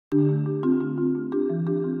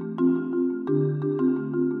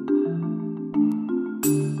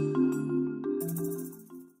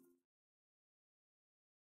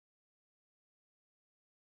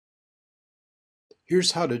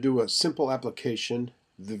Here's how to do a simple application,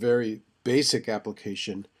 the very basic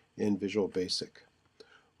application in Visual Basic.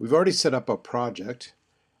 We've already set up a project.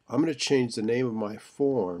 I'm going to change the name of my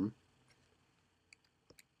form,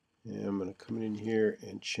 and I'm going to come in here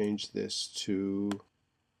and change this to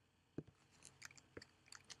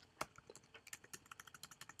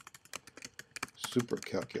Super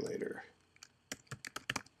Calculator.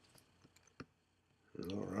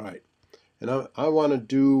 All right. And I want to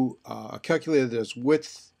do a calculator that's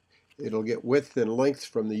width. It'll get width and length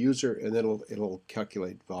from the user, and then it'll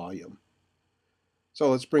calculate volume. So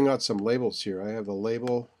let's bring out some labels here. I have the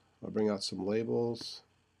label. I'll bring out some labels.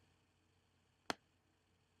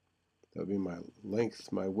 That'll be my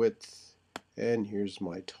length, my width, and here's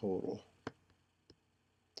my total.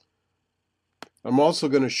 I'm also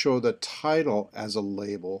going to show the title as a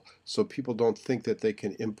label so people don't think that they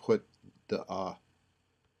can input the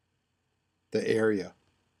area,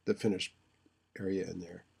 the finished area in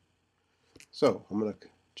there. So I'm going to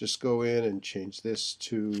just go in and change this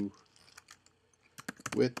to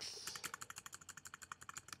width.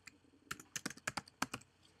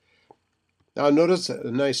 Now notice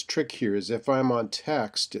a nice trick here is if I'm on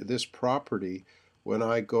text, this property, when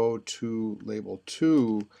I go to label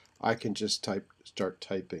 2, I can just start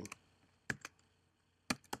typing.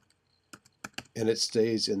 And it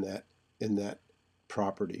stays in that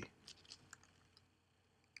property.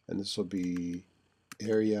 And this will be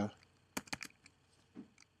area.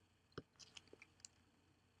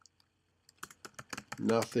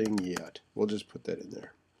 Nothing yet. We'll just put that in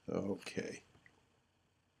there. Okay.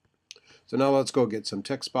 So now let's go get some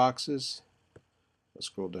text boxes. Let's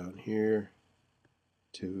scroll down here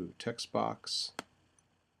to text box.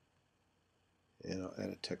 And I'll add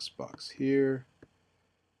a text box here.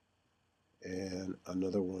 And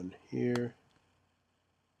another one here.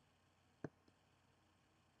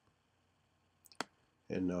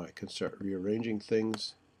 And now I can start rearranging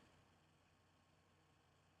things.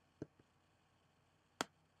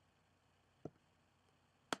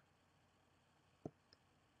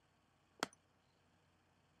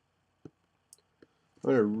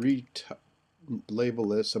 I'm going to label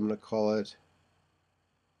this. I'm going to call it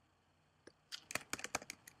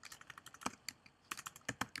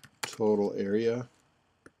total area.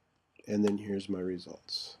 And then here's my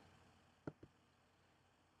results.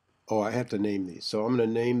 Oh, I have to name these. So I'm going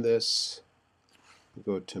to name this.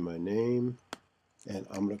 Go to my name. And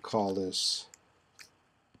I'm going to call this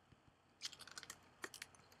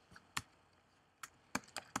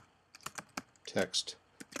text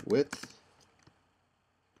width.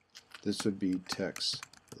 This would be text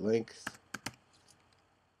length,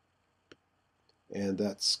 and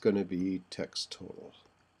that's going to be text total,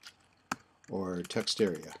 or text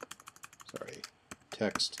area. Sorry,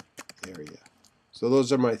 text area. So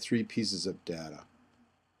those are my 3 pieces of data.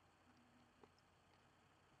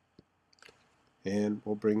 And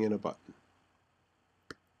we'll bring in a button.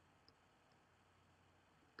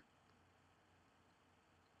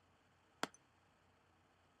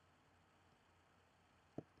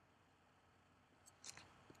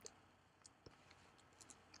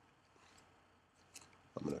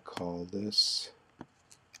 I'm going to call this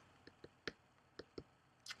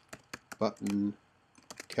button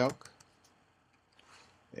calc,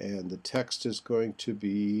 and the text is going to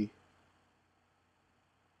be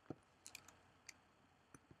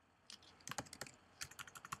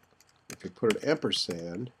if you put an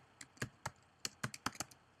ampersand,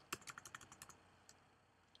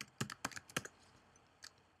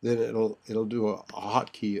 then it'll do a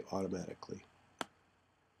hotkey automatically.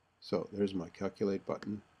 So there's my calculate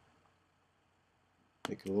button.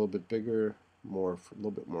 Make it a little bit bigger, a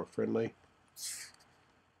little bit more friendly.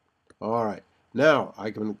 All right, now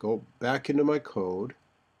I can go back into my code.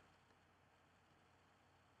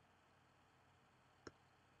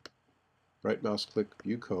 Right mouse click,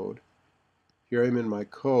 view code. Here I'm in my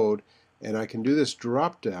code, and I can do this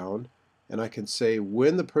drop down, and I can say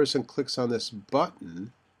when the person clicks on this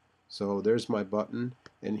button. So there's my button,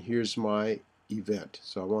 and here's my event.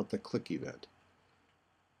 So I want the click event.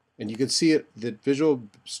 And you can see it that Visual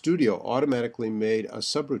Studio automatically made a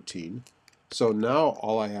subroutine. So now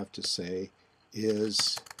all I have to say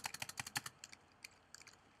is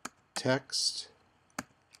text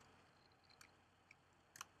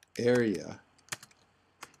area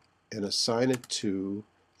and assign it to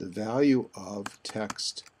the value of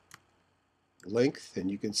text length. And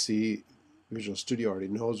you can see Visual Studio already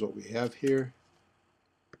knows what we have here.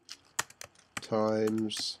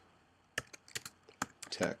 Times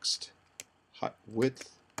text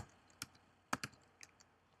width.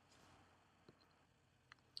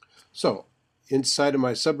 So inside of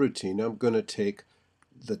my subroutine, I'm going to take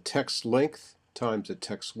the text length times the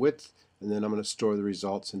text width, and then I'm going to store the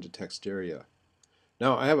results into text area.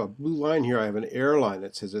 Now I have a blue line here, I have an error line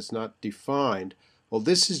that says it's not defined. Well,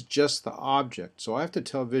 this is just the object, so I have to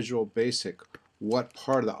tell Visual Basic what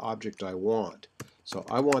part of the object I want. So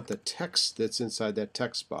I want the text that's inside that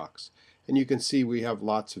text box. And you can see we have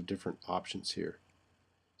lots of different options here.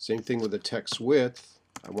 Same thing with the text width.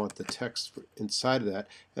 I want the text inside of that,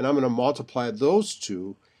 and I'm going to multiply those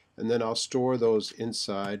two, and then I'll store those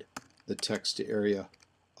inside the text area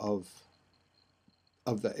of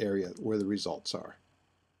the area where the results are.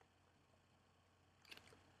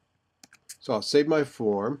 So I'll save my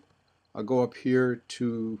form. I'll go up here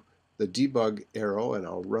to the debug arrow and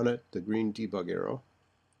I'll run it, the green debug arrow.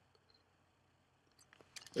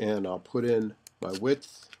 And I'll put in my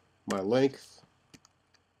width, my length,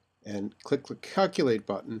 and click the calculate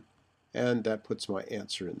button, and that puts my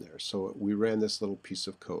answer in there. So we ran this little piece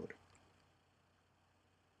of code.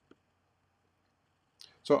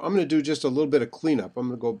 So I'm going to do just a little bit of cleanup. I'm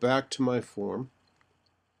going to go back to my form.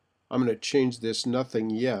 I'm going to change this nothing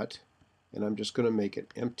yet, and I'm just going to make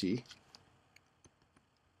it empty.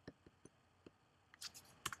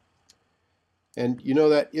 And you know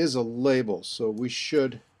that is a label, so we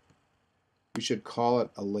should call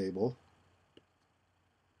it a label.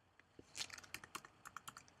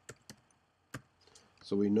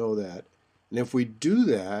 So we know that. And if we do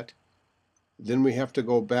that, then we have to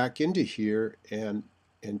go back into here and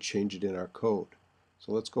change it in our code.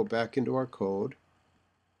 So let's go back into our code,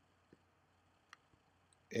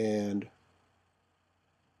 and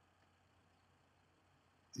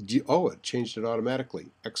oh, it changed it automatically.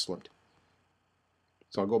 Excellent.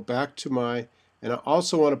 So I'll go back to my, and I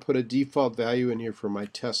also want to put a default value in here for my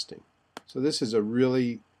testing. So this is a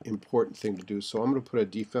really important thing to do. So I'm going to put a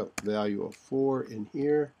default value of 4 in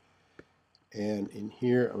here, and in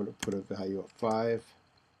here I'm going to put a value of 5.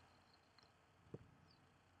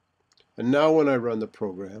 And now when I run the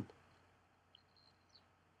program,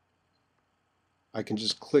 I can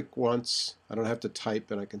just click once. I don't have to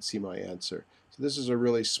type, and I can see my answer. So this is a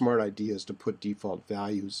really smart idea, is to put default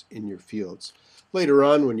values in your fields. Later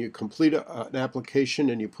on, when you complete an application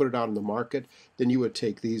and you put it out in the market, then you would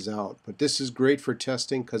take these out. But this is great for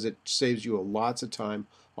testing because it saves you lots of time.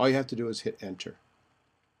 All you have to do is hit enter.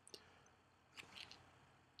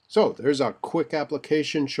 So there's a quick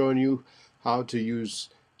application showing you how to use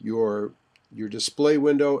your display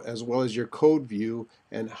window as well as your code view,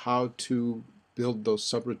 and how to build those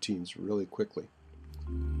subroutines really quickly.